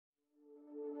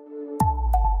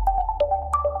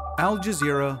Al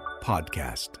Jazeera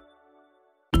Podcast.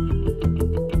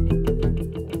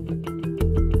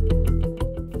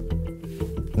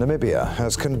 Namibia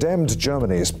has condemned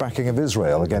Germany's backing of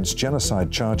Israel against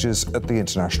genocide charges at the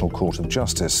International Court of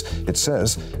Justice. It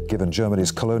says, given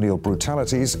Germany's colonial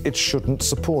brutalities, it shouldn't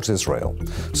support Israel.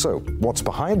 So, what's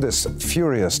behind this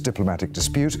furious diplomatic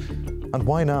dispute, and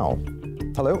why now?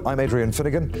 Hello, I'm Adrian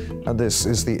Finnegan, and this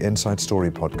is the Inside Story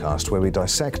podcast, where we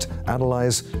dissect,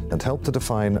 analyse, and help to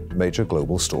define major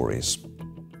global stories.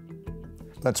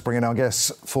 Let's bring in our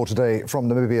guests for today. From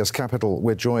Namibia's capital,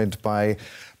 we're joined by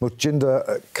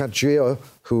Mutjinda Kajio,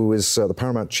 who is the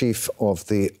paramount chief of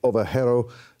the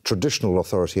Overhero Traditional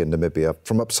Authority in Namibia.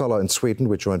 From Uppsala in Sweden,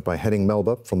 we're joined by Henning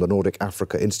Melba from the Nordic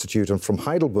Africa Institute. And from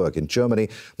Heidelberg in Germany,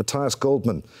 Matthias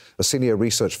Goldman, a senior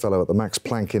research fellow at the Max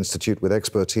Planck Institute with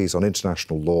expertise on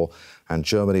international law and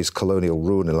Germany's colonial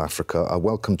rule in Africa.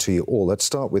 Welcome to you all. Let's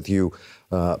start with you,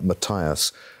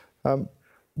 Matthias.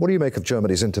 What do you make of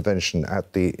Germany's intervention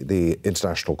at the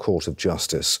International Court of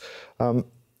Justice?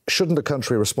 Shouldn't a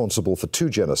country responsible for two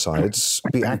genocides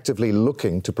be actively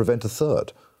looking to prevent a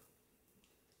third?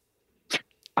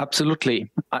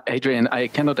 Absolutely. Adrian, I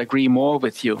cannot agree more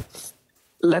with you.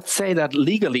 Let's say that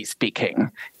legally speaking,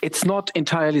 it's not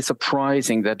entirely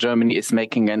surprising that Germany is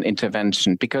making an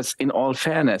intervention because, in all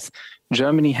fairness,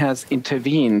 Germany has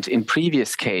intervened in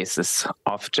previous cases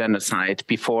of genocide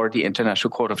before the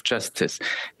International Court of Justice,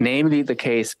 namely the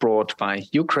case brought by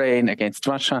Ukraine against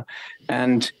Russia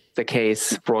and the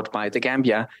case brought by the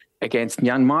Gambia against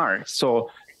Myanmar. So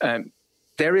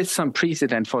there is some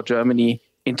precedent for Germany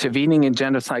intervening in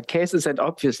genocide cases, and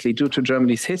obviously, due to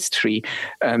Germany's history,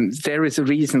 there is a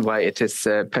reason why it is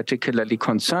particularly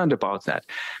concerned about that.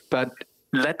 But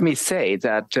let me say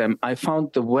that I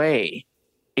found the way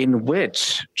in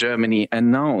which Germany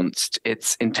announced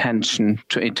its intention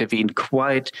to intervene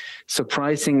quite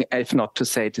surprising, if not to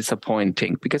say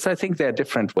disappointing, because I think there are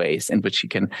different ways in which you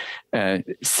can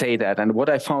say that. And what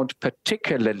I found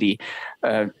particularly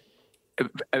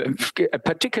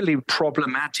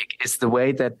problematic is the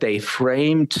way that they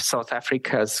framed South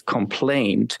Africa's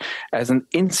complaint as an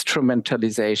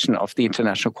instrumentalization of the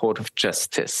International Court of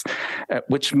Justice,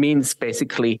 which means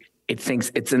basically it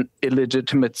thinks it's an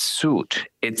illegitimate suit.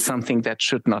 It's something that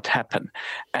should not happen.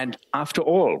 And after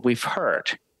all, we've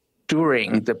heard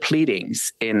during the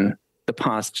pleadings in the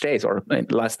past days or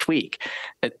last week,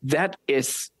 that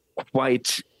is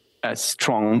quite a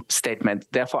strong statement.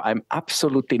 Therefore, I'm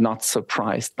absolutely not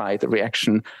surprised by the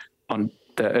reaction on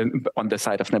the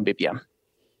side of Namibia.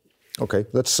 Okay,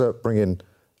 let's bring in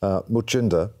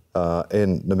Mutjinda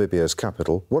in Namibia's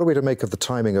capital. What are we to make of the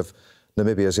timing of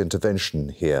Namibia's intervention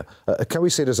here? Can we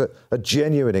see it as a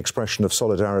genuine expression of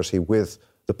solidarity with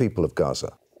the people of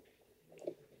Gaza?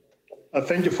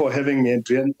 Thank you for having me,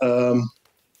 Adrian.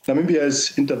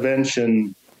 Namibia's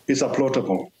intervention is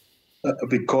applaudable.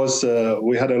 Because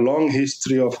we had a long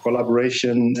history of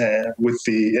collaboration with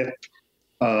the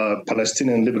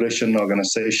Palestinian Liberation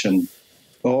Organization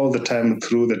all the time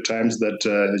through the times that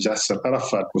Yasser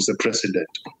Arafat was the president.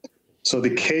 So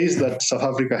the case that South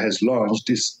Africa has launched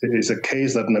is a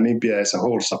case that Namibia as a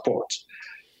whole supports.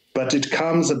 But it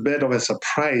comes a bit of a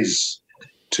surprise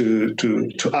to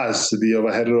us, the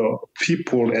Overhero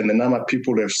people and the Nama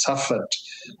people who have suffered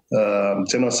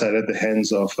genocide at the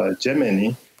hands of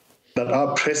Germany, that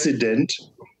our president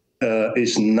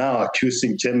is now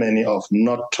accusing Germany of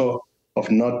not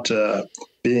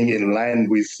being in line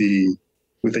with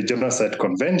the Genocide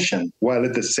Convention, while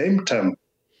at the same time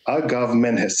our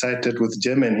government has sided with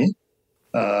Germany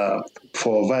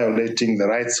for violating the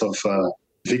rights of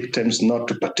victims not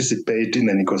to participate in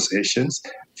the negotiations,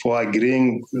 for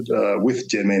agreeing with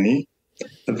Germany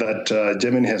that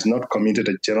Germany has not committed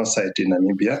a genocide in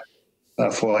Namibia,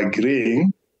 for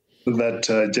agreeing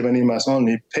that Germany must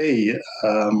only pay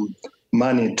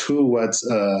money towards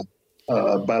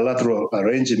bilateral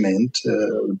arrangement,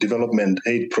 development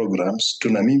aid programs to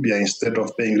Namibia instead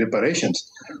of paying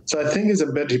reparations. So I think it's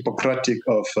a bit hypocritic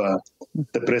of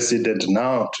the president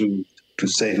now to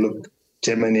say, look,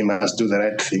 Germany must do the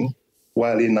right thing,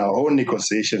 while in our own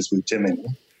negotiations with Germany,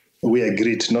 we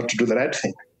agreed not to do the right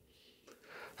thing.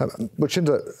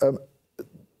 Mutjinda,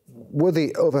 were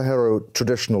the Overhero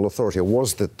Traditional Authority, or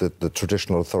was the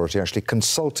Traditional Authority actually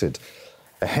consulted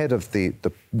ahead of the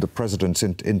president's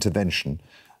intervention?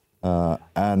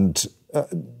 And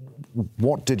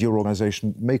what did your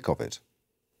organization make of it?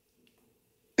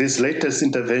 This latest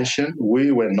intervention,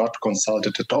 we were not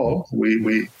consulted at all.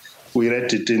 We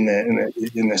read it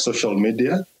in a social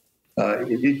media.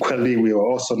 Equally, we were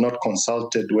also not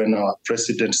consulted when our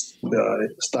president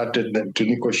started to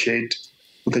negotiate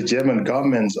the German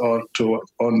government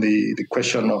on the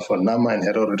question of Nama and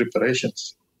Herero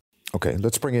reparations. Okay,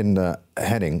 let's bring in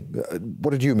Henning.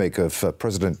 What did you make of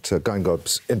President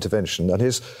Geingob's intervention and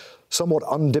his somewhat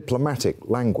undiplomatic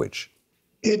language?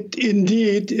 It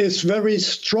indeed is very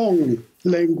strong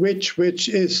language, which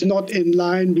is not in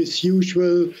line with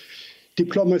usual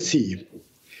diplomacy.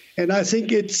 And I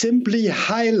think it simply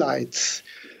highlights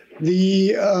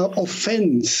the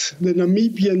offense the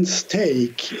Namibians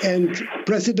take. And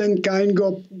President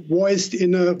Geingob voiced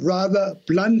in a rather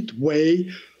blunt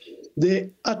way the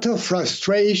utter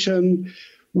frustration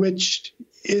which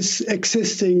is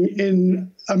existing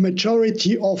in a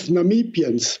majority of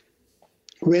Namibians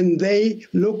when they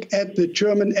look at the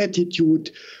German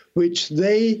attitude, which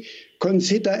they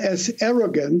consider as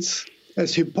arrogance,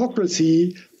 as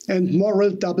hypocrisy, and moral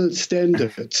double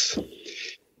standards.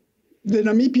 The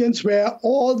Namibians were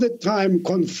all the time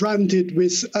confronted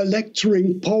with a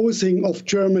lecturing posing of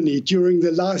Germany during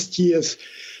the last years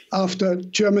after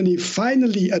Germany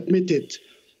finally admitted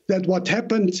that what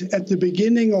happened at the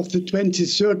beginning of the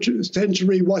 20th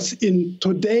century was in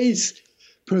today's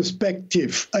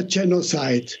perspective a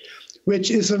genocide,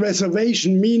 which is a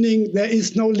reservation, meaning there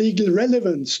is no legal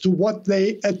relevance to what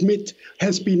they admit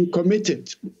has been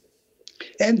committed.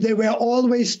 And they were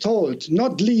always told,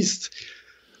 not least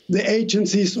the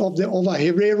agencies of the Ova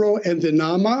Herero and the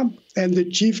Nama, and the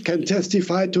chief can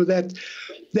testify to that,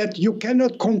 that you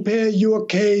cannot compare your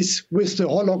case with the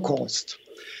Holocaust.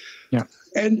 Yeah.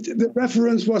 And the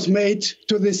reference was made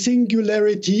to the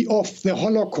singularity of the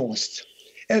Holocaust,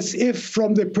 as if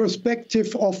from the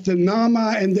perspective of the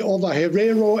Nama and the Ova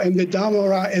Herero and the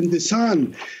Damara and the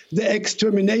San, the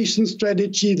extermination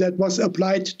strategy that was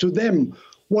applied to them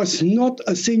was not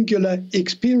a singular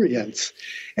experience.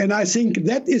 And I think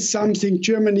that is something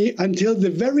Germany, until the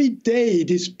very day,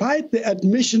 despite the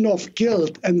admission of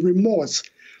guilt and remorse,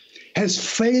 has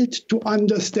failed to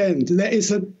understand. There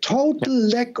is a total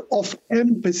lack of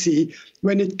empathy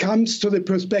when it comes to the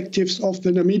perspectives of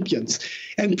the Namibians.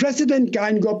 And President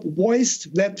Geingob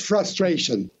voiced that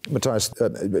frustration. Matthias,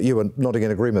 you were nodding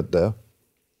in agreement there.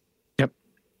 Yep.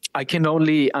 I can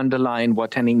only underline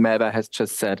what Henning Melber has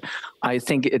just said. I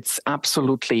think it's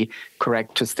absolutely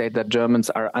correct to state that Germans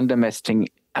are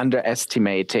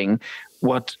underestimating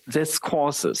what this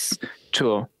causes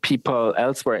to people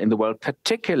elsewhere in the world,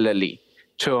 particularly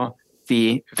to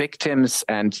the victims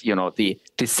and, the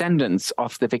descendants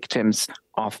of the victims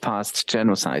of past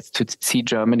genocides, to see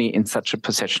Germany in such a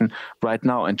position right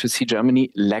now and to see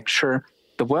Germany lecture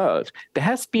the world. There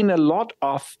has been a lot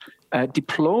of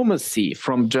diplomacy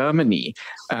from Germany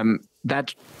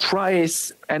that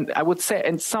tries, and I would say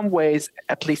in some ways,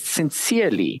 at least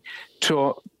sincerely,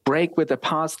 to break with the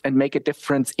past and make a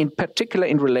difference, in particular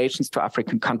in relations to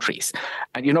African countries.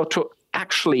 And, to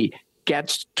actually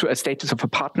get to a status of a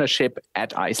partnership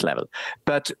at ICE level.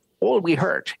 But all we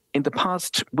heard in the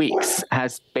past weeks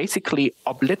has basically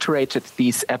obliterated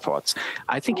these efforts.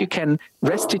 I think you can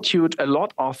restitute a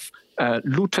lot of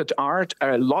looted art,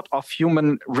 a lot of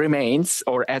human remains,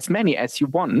 or as many as you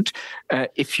want,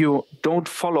 if you don't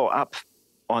follow up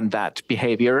on that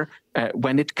behavior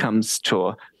when it comes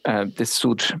to this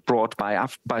suit brought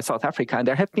by South Africa. And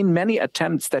there have been many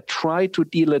attempts that try to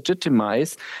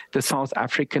delegitimize the South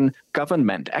African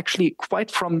government, actually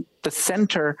quite from the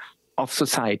center of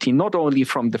society, not only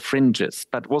from the fringes,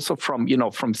 but also from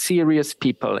serious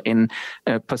people in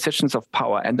positions of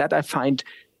power. And that I find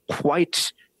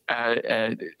quite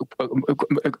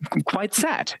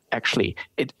sad, actually.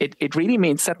 It really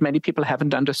means that many people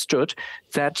haven't understood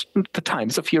that the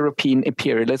times of European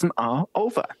imperialism are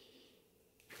over.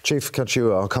 Chief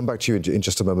Kachu, I'll come back to you in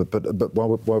just a moment, but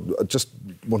while I just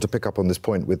want to pick up on this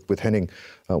point with Henning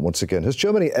once again. Has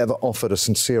Germany ever offered a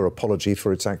sincere apology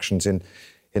for its actions in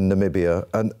Namibia?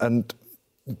 And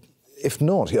if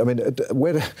not, I mean,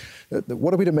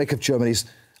 what are we to make of Germany's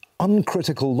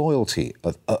uncritical loyalty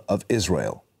of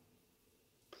Israel?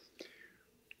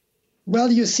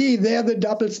 Well, you see, there the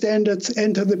double standards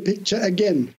enter the picture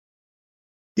again.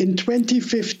 In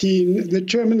 2015, the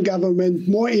German government,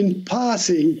 more in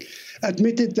passing,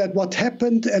 admitted that what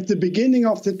happened at the beginning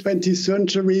of the 20th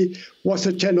century was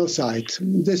a genocide.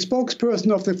 The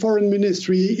spokesperson of the foreign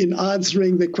ministry, in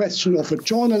answering the question of a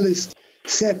journalist,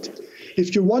 said,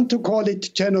 if you want to call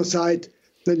it genocide,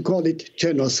 then call it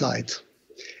genocide.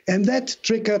 And that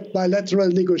triggered bilateral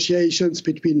negotiations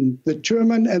between the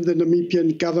German and the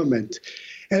Namibian government.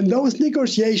 And those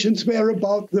negotiations were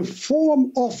about the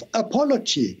form of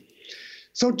apology.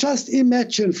 So just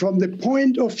imagine, from the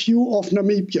point of view of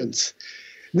Namibians,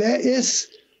 there is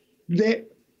the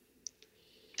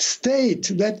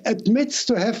state that admits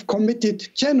to have committed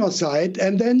genocide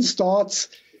and then starts,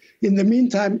 in the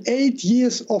meantime, 8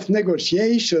 years of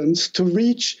negotiations to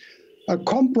reach a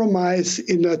compromise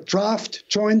in a draft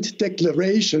joint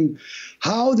declaration,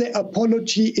 how the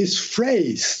apology is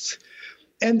phrased.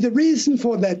 And the reason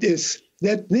for that is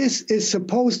that this is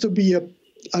supposed to be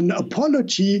an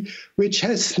apology which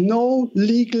has no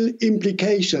legal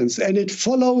implications, and it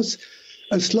follows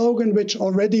a slogan which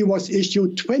already was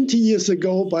issued 20 years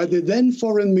ago by the then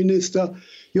Foreign Minister,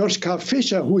 Joschka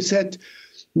Fischer, who said,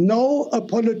 "No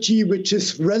apology which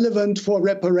is relevant for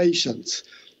reparations."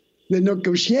 The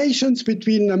negotiations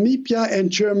between Namibia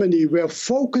and Germany were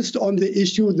focused on the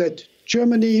issue that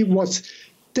Germany was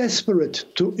desperate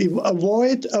to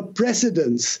avoid a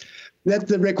precedent that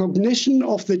the recognition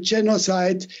of the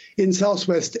genocide in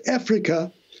Southwest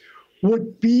Africa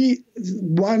would be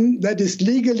one that is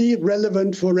legally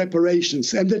relevant for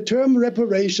reparations. And the term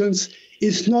reparations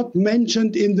is not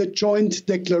mentioned in the joint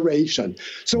declaration.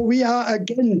 So we are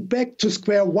again back to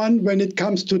square one when it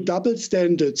comes to double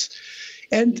standards.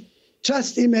 And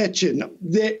just imagine,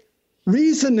 the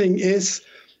reasoning is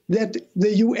that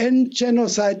the UN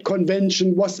Genocide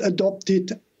Convention was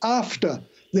adopted after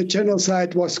the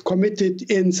genocide was committed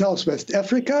in Southwest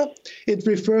Africa. It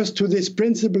refers to this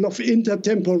principle of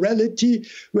intertemporality,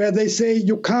 where they say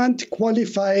you can't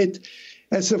qualify it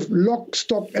as a lock,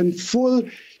 stock, and full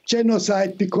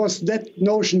genocide because that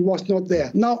notion was not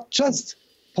there. Now, just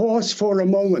pause for a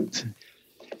moment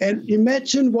and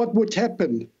imagine what would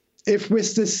happen if,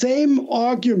 with the same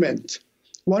argument,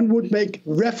 one would make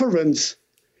reference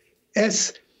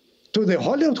as to the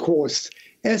Holocaust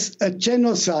as a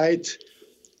genocide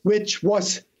which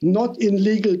was not in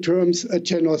legal terms a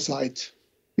genocide,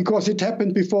 because it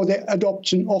happened before the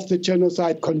adoption of the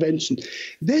Genocide Convention.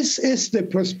 This is the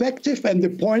perspective and the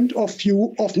point of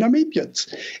view of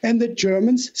Namibians, and the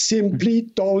Germans simply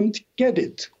don't get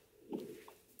it.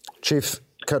 Chief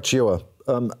Kachiwa,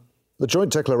 the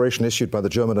joint declaration issued by the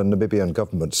German and Namibian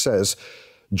government says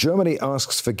Germany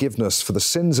asks forgiveness for the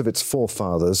sins of its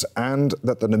forefathers and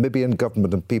that the Namibian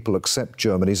government and people accept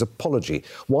Germany's apology.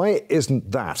 Why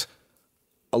isn't that,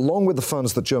 along with the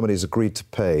funds that Germany has agreed to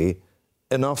pay,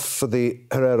 enough for the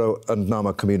Herero and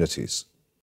Nama communities?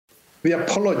 The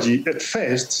apology, at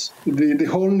first, the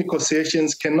whole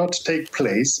negotiations cannot take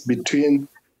place between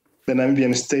the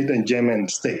Namibian state and German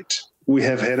state. We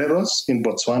have Hereros in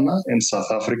Botswana and South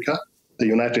Africa, the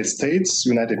United States,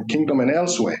 United Kingdom, and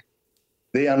elsewhere.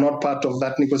 They are not part of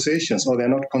that negotiations, or they're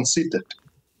not considered.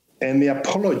 And the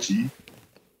apology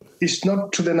is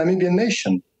not to the Namibian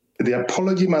nation. The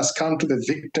apology must come to the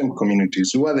victim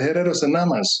communities, who are the Hereros and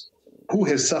Namas, who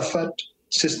have suffered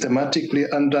systematically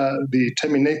under the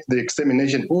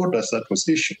extermination orders that was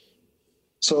issued.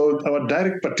 So our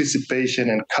direct participation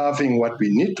and carving what we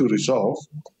need to resolve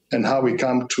and how we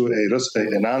come to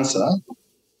an answer,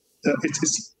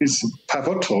 it's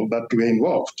pivotal that we're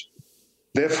involved.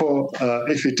 Therefore,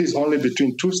 if it is only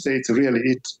between two states, really,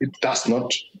 it's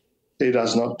not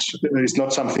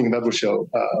something that we shall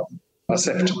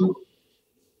accept.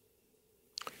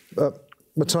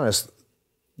 Matthias,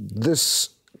 this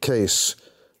case,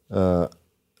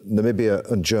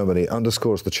 Namibia and Germany,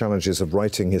 underscores the challenges of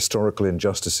righting historical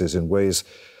injustices in ways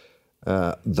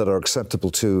that are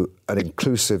acceptable to and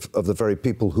inclusive of the very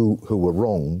people who were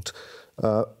wronged.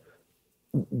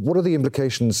 What are the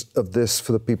implications of this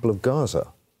for the people of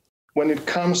Gaza? When it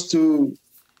comes to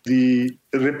the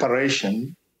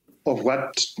reparation of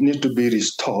what needs to be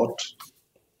restored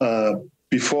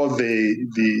before the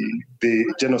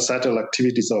genocidal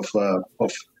activities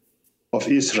of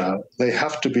Israel, they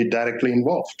have to be directly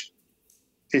involved.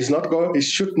 It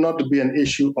should not be an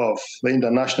issue of the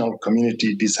international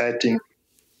community deciding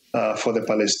for the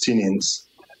Palestinians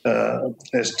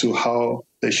as to how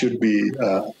they should be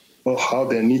or how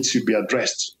their needs should be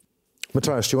addressed.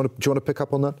 Matthias, do you want to pick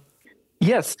up on that?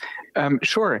 Yes,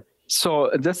 sure. So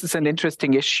this is an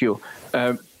interesting issue.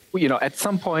 At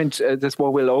some point, this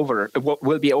war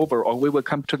will be over, or we will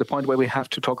come to the point where we have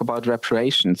to talk about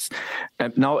reparations.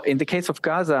 Now, in the case of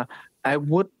Gaza, I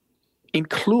would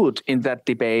include in that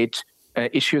debate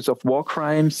issues of war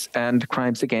crimes and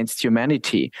crimes against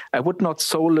humanity. I would not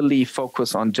solely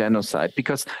focus on genocide,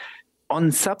 because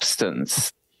on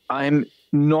substance, I'm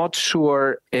not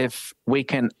sure if we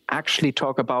can actually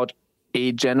talk about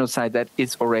a genocide that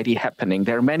is already happening.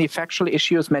 There are many factual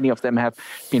issues. Many of them have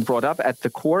been brought up at the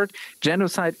court.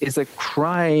 Genocide is a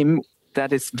crime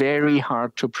that is very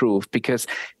hard to prove, because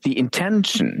the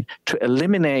intention to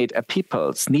eliminate a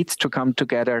peoples needs to come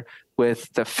together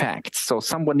with the facts. So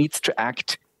someone needs to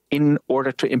act in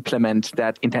order to implement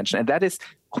that intention. And that is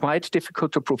quite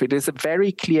difficult to prove. It is a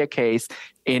very clear case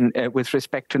with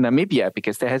respect to Namibia,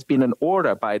 because there has been an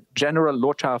order by General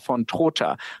Lothar von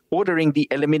Trotha ordering the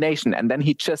elimination, and then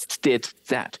he just did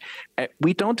that.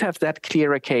 We don't have that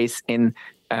clear a case in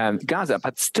Gaza,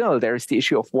 but still there is the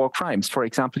issue of war crimes. For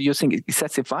example, using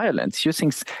excessive violence,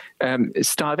 using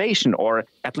starvation, or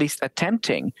at least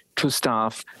attempting to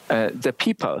starve the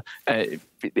people,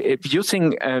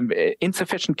 using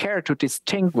insufficient care to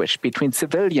distinguish between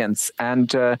civilians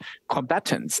and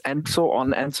combatants, and so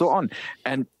on and so on.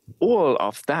 And all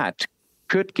of that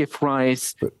could give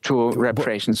rise to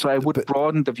reparation. So I would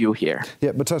broaden the view here.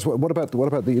 Yeah, Matthias, what about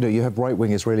the, you have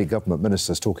right-wing Israeli government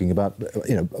ministers talking about,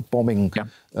 bombing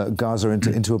Gaza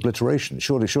into obliteration.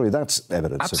 Surely that's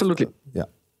evidence. Absolutely.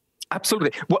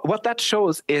 Absolutely. What that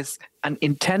shows is an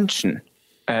intention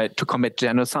to commit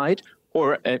genocide,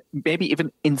 or maybe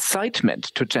even incitement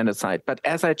to genocide. But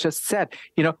as I just said,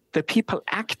 the people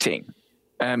acting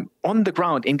on the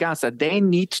ground in Gaza, they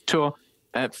need to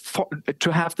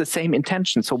have the same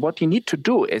intention. So what you need to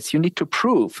do is you need to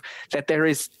prove that there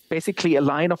is basically a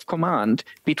line of command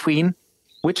between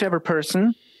whichever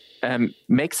person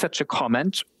makes such a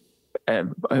comment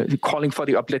calling for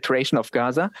the obliteration of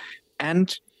Gaza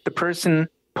and the person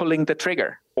pulling the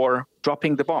trigger or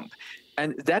dropping the bomb.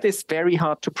 And that is very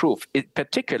hard to prove, in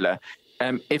particular,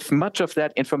 if much of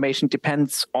that information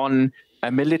depends on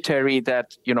a military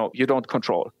that, you don't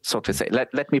control, so to say.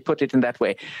 Let me put it in that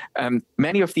way.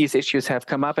 Many of these issues have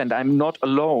come up, and I'm not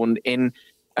alone in,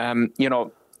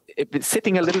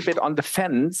 sitting a little bit on the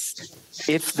fence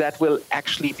if that will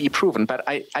actually be proven. But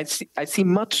I see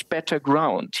much better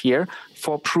ground here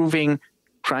for proving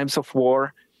crimes of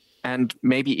war and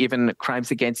maybe even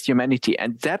crimes against humanity.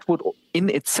 And that would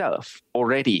in itself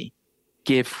already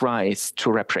give rise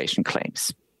to reparation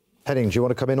claims. Henning, do you want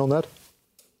to come in on that?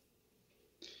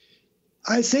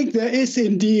 I think there is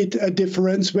indeed a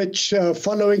difference, which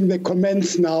following the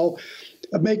comments now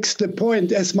makes the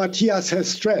point, as Matthias has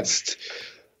stressed.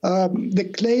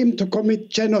 The claim to commit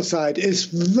genocide is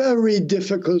very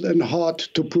difficult and hard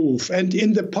to prove. And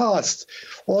in the past,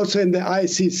 also in the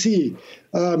ICC,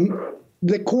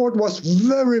 the court was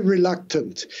very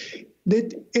reluctant.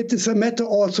 It is a matter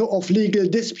also of legal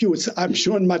disputes. I'm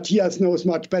sure Matthias knows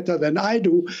much better than I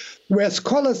do, where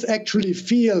scholars actually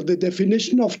feel the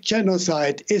definition of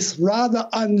genocide is rather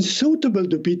unsuitable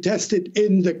to be tested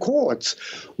in the courts.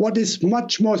 What is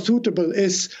much more suitable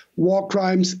is war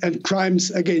crimes and crimes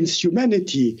against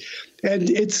humanity. And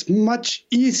it's much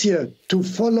easier to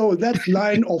follow that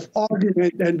line of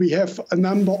argument, and we have a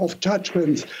number of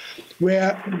judgments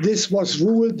where this was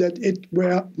ruled that it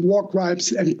were war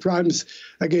crimes and crimes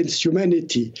against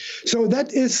humanity. So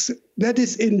that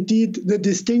is indeed the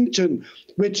distinction,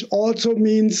 which also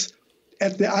means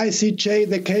at the ICJ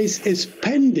the case is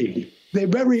pending. The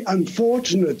very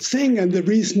unfortunate thing, and the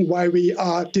reason why we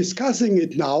are discussing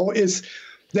it now, is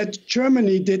that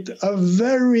Germany did a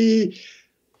very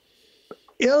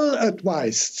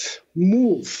ill-advised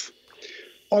move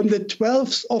on the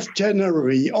 12th of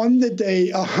January, on the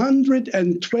day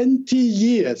 120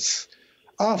 years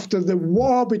after the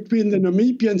war between the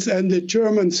Namibians and the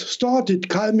Germans started,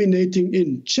 culminating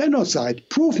in genocide,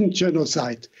 proven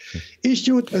genocide,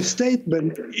 issued a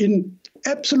statement in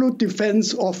absolute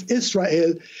defense of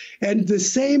Israel, and the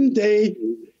same day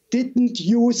didn't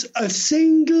use a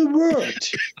single word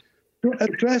to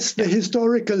address the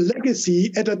historical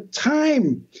legacy at a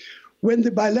time when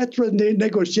the bilateral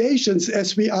negotiations,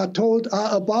 as we are told,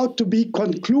 are about to be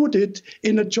concluded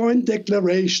in a joint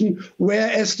declaration where,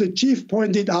 as the chief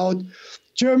pointed out,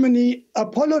 Germany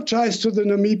apologized to the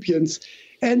Namibians.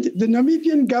 And the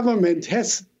Namibian government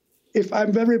has, if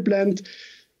I'm very blunt,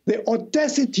 the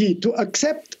audacity to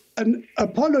accept an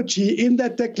apology in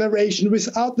that declaration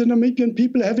without the Namibian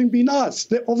people having been asked.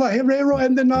 The Ovaherero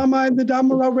and the Nama and the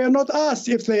Damara were not asked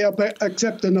if they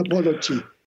accept an apology.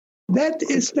 That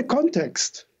is the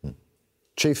context.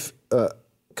 Chief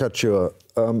Couture,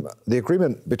 the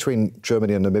agreement between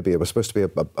Germany and Namibia was supposed to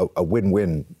be a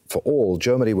win-win for all.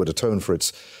 Germany would atone for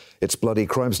its bloody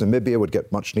crimes. Namibia would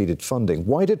get much-needed funding.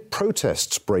 Why did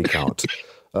protests break out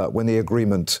when the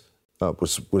agreement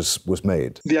was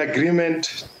made? The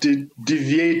agreement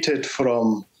deviated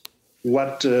from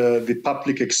what the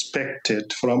public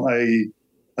expected from a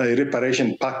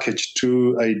reparation package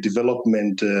to a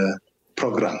development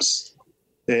programs.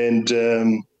 And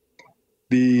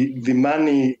the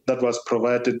money that was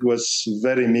provided was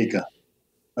very meager.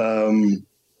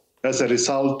 As a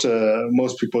result,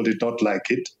 most people did not like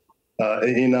it.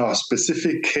 In our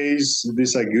specific case,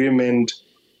 this agreement,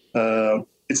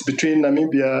 it's between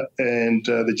Namibia and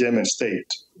the German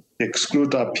state.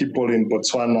 exclude our people in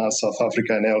Botswana, South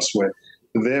Africa, and elsewhere.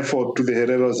 Therefore, to the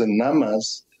Hereros and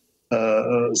Namas,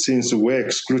 since we're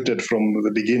excluded from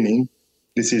the beginning,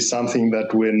 this is something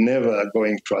that we're never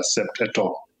going to accept at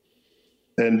all.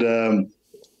 And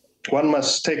one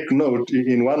must take note,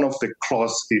 in one of the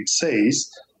clauses, it says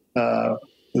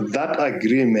that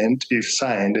agreement, if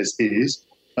signed as is,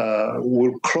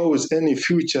 will close any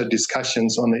future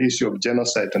discussions on the issue of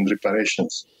genocide and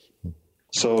reparations.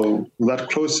 So that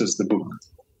closes the book.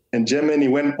 And Germany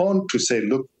went on to say,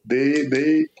 look,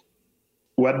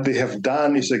 what they have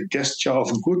done is a gesture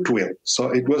of goodwill. So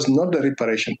it was not a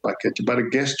reparation package, but a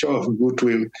gesture of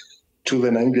goodwill to the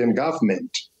Namibian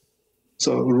government.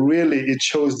 So really it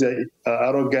shows their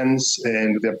arrogance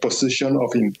and their position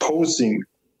of imposing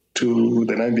to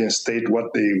the Namibian state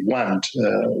what they want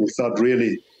without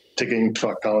really taking into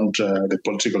account the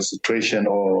political situation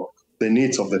or the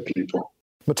needs of the people.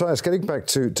 Matthias, getting back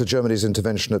to Germany's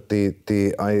intervention at the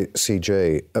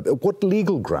ICJ, what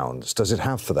legal grounds does it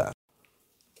have for that?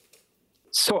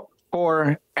 So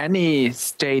for any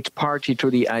state party to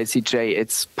the ICJ,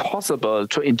 it's possible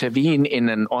to intervene in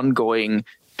an ongoing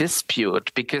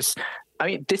dispute because,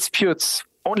 disputes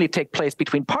only take place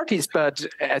between parties, but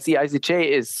as the ICJ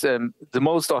is the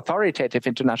most authoritative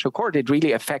international court, it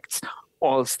really affects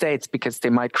all states because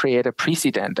they might create a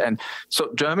precedent. And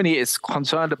so Germany is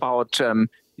concerned about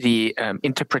the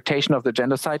interpretation of the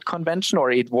Genocide Convention, or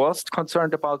it was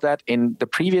concerned about that in the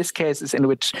previous cases in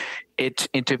which it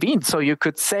intervened. So you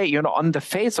could say, on the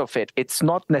face of it, it's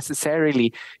not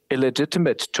necessarily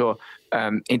illegitimate to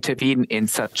intervene in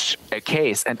such a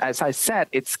case. And as I said,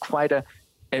 it's quite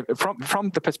from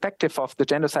the perspective of the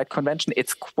Genocide Convention,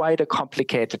 it's quite a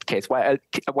complicated case.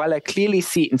 While I clearly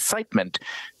see incitement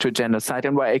to genocide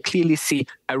and while I clearly see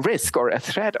a risk or a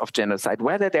threat of genocide,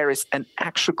 whether there is an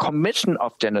actual commission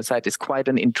of genocide is quite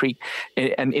an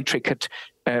intricate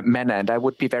manner. And I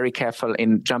would be very careful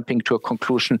in jumping to a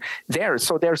conclusion there.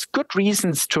 So there's good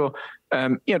reasons to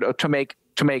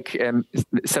make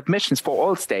submissions for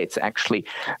all states, actually.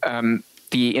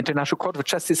 The International Court of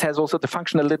Justice has also the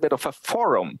function a little bit of a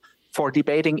forum for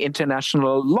debating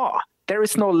international law. There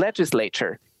is no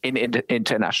legislature in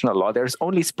international law. There's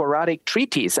only sporadic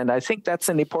treaties. And I think that's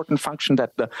an important function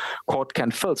that the court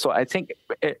can fill. So I think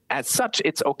as such,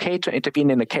 it's okay to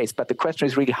intervene in a case. But the question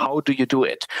is really, how do you do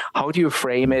it? How do you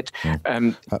frame it?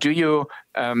 Do you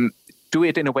do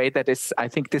it in a way that is, I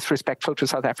think, disrespectful to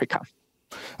South Africa?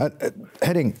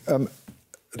 Henning,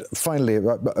 finally,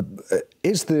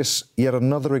 is this yet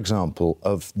another example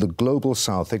of the Global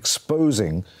South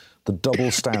exposing the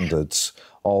double standards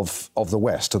of the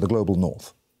West to the global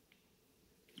North?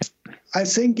 I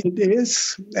think it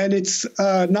is, and it's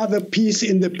another piece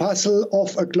in the puzzle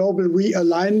of a global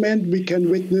realignment we can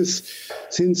witness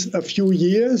since a few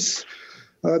years.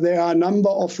 There are a number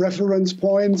of reference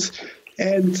points,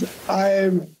 and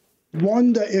I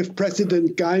wonder if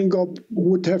President Geingob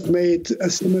would have made a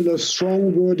similar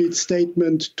strong-worded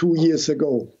statement 2 years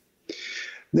ago.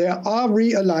 There are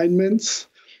realignments.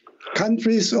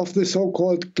 Countries of the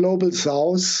so-called Global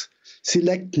South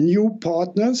select new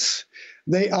partners.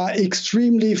 They are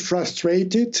extremely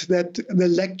frustrated that the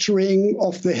lecturing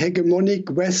of the hegemonic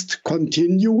West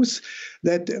continues,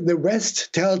 that the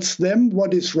West tells them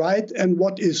what is right and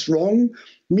what is wrong.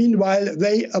 Meanwhile,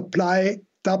 they apply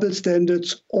double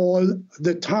standards all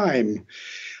the time.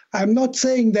 I'm not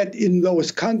saying that in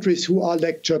those countries who are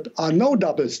lectured are no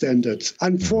double standards.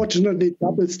 Unfortunately,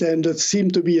 double standards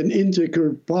seem to be an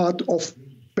integral part of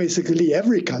basically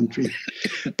every country.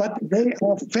 But they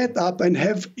are fed up and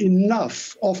have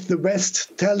enough of the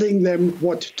West telling them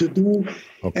what to do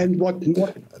and what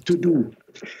not to do.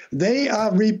 They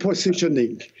are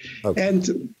repositioning.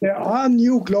 And there are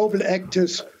new global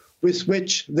actors with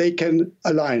which they can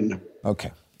align.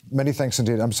 Okay. Many thanks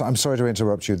indeed. I'm sorry to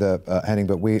interrupt you there, Henning,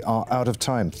 but we are out of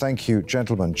time. Thank you,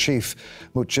 gentlemen. Chief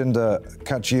Mutjinda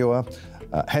Kajiwa,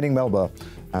 Henning Melba,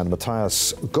 and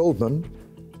Matthias Goldman.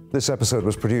 This episode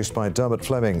was produced by Dermot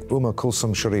Fleming, Uma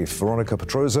Kulsum Sharif, Veronica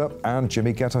Petroza, and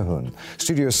Jimmy Getahun.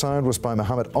 Studio sound was by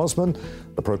Mohammed Osman.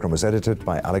 The program was edited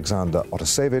by Alexander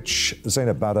Otasevich,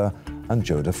 Zainab Bada, and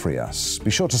Joe De Frias.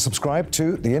 Be sure to subscribe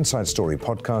to the Inside Story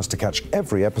podcast to catch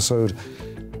every episode.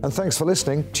 And thanks for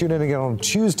listening. Tune in again on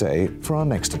Tuesday for our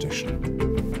next edition.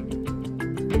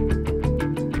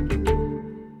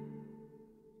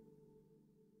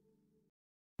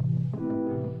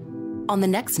 On the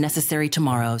next Necessary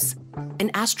Tomorrows, an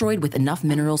asteroid with enough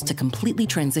minerals to completely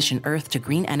transition Earth to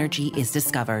green energy is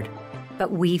discovered.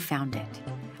 But we found it.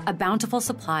 A bountiful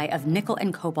supply of nickel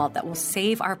and cobalt that will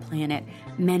save our planet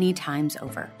many times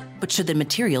over. But should the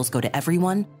materials go to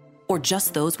everyone or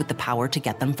just those with the power to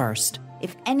get them first.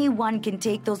 If anyone can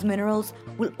take those minerals,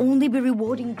 we'll only be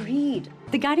rewarding greed.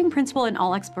 The guiding principle in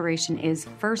all exploration is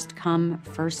first come,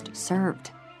 first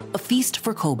served. A Feast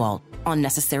for Cobalt on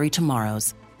Necessary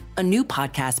Tomorrows, a new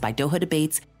podcast by Doha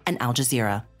Debates and Al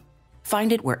Jazeera.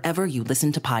 Find it wherever you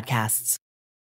listen to podcasts.